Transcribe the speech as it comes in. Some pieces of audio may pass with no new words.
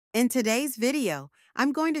In today's video,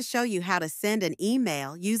 I'm going to show you how to send an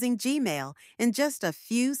email using Gmail in just a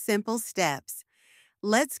few simple steps.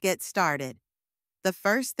 Let's get started. The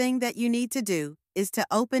first thing that you need to do is to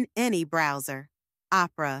open any browser,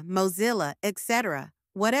 Opera, Mozilla, etc.,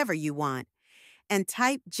 whatever you want, and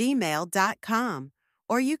type gmail.com.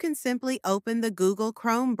 Or you can simply open the Google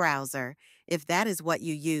Chrome browser, if that is what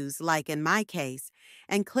you use, like in my case,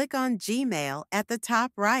 and click on Gmail at the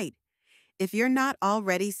top right. If you're not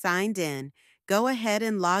already signed in, go ahead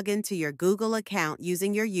and log into your Google account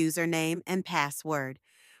using your username and password.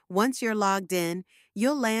 Once you're logged in,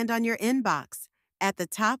 you'll land on your inbox. At the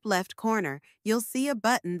top left corner, you'll see a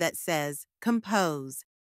button that says Compose,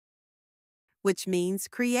 which means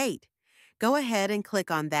create. Go ahead and click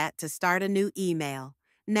on that to start a new email.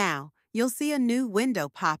 Now, you'll see a new window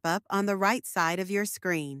pop up on the right side of your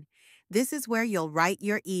screen. This is where you'll write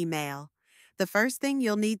your email. The first thing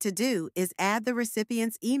you'll need to do is add the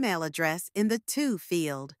recipient's email address in the To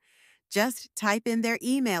field. Just type in their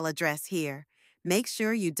email address here. Make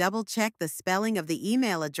sure you double-check the spelling of the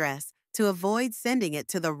email address to avoid sending it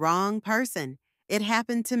to the wrong person. It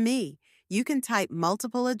happened to me. You can type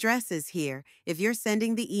multiple addresses here if you're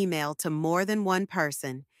sending the email to more than one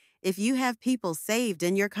person. If you have people saved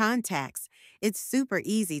in your contacts, it's super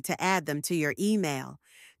easy to add them to your email.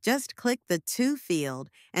 Just click the To field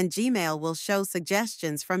and Gmail will show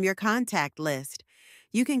suggestions from your contact list.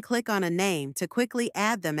 You can click on a name to quickly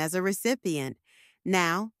add them as a recipient.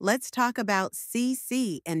 Now, let's talk about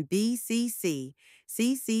CC and BCC.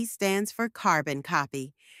 CC stands for carbon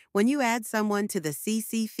copy. When you add someone to the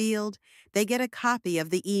CC field, they get a copy of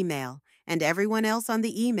the email, and everyone else on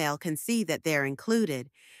the email can see that they're included.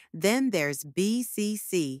 Then there's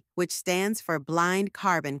BCC, which stands for blind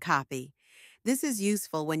carbon copy. This is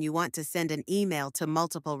useful when you want to send an email to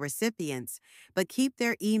multiple recipients, but keep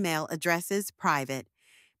their email addresses private.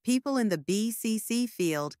 People in the BCC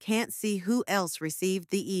field can't see who else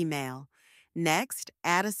received the email. Next,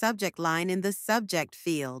 add a subject line in the subject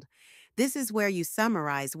field. This is where you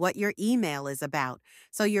summarize what your email is about,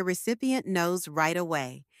 so your recipient knows right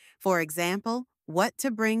away. For example, what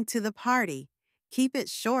to bring to the party. Keep it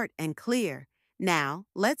short and clear. Now,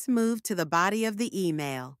 let's move to the body of the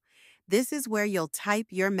email. This is where you'll type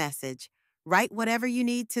your message. Write whatever you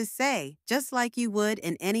need to say, just like you would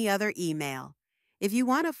in any other email. If you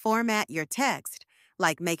want to format your text,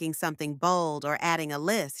 like making something bold or adding a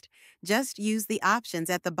list, just use the options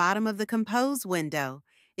at the bottom of the Compose window.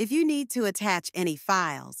 If you need to attach any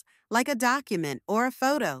files, like a document or a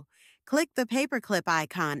photo, click the paperclip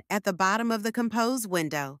icon at the bottom of the Compose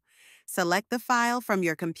window. Select the file from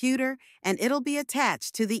your computer and it'll be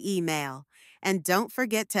attached to the email. And don't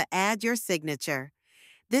forget to add your signature.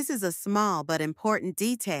 This is a small but important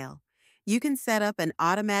detail. You can set up an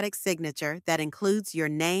automatic signature that includes your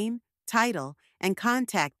name, title, and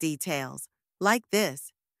contact details, like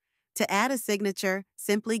this. To add a signature,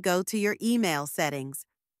 simply go to your email settings.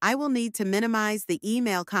 I will need to minimize the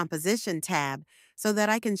Email Composition tab so that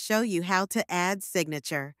I can show you how to add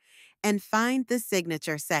signature, and find the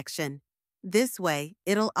Signature section. This way,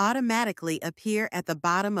 it'll automatically appear at the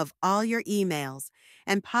bottom of all your emails,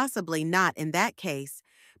 and possibly not in that case,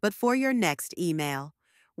 but for your next email.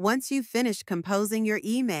 Once you've finished composing your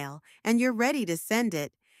email and you're ready to send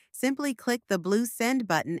it, simply click the blue Send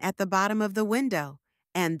button at the bottom of the window.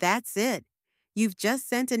 And that's it. You've just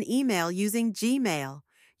sent an email using Gmail.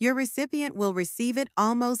 Your recipient will receive it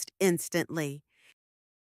almost instantly.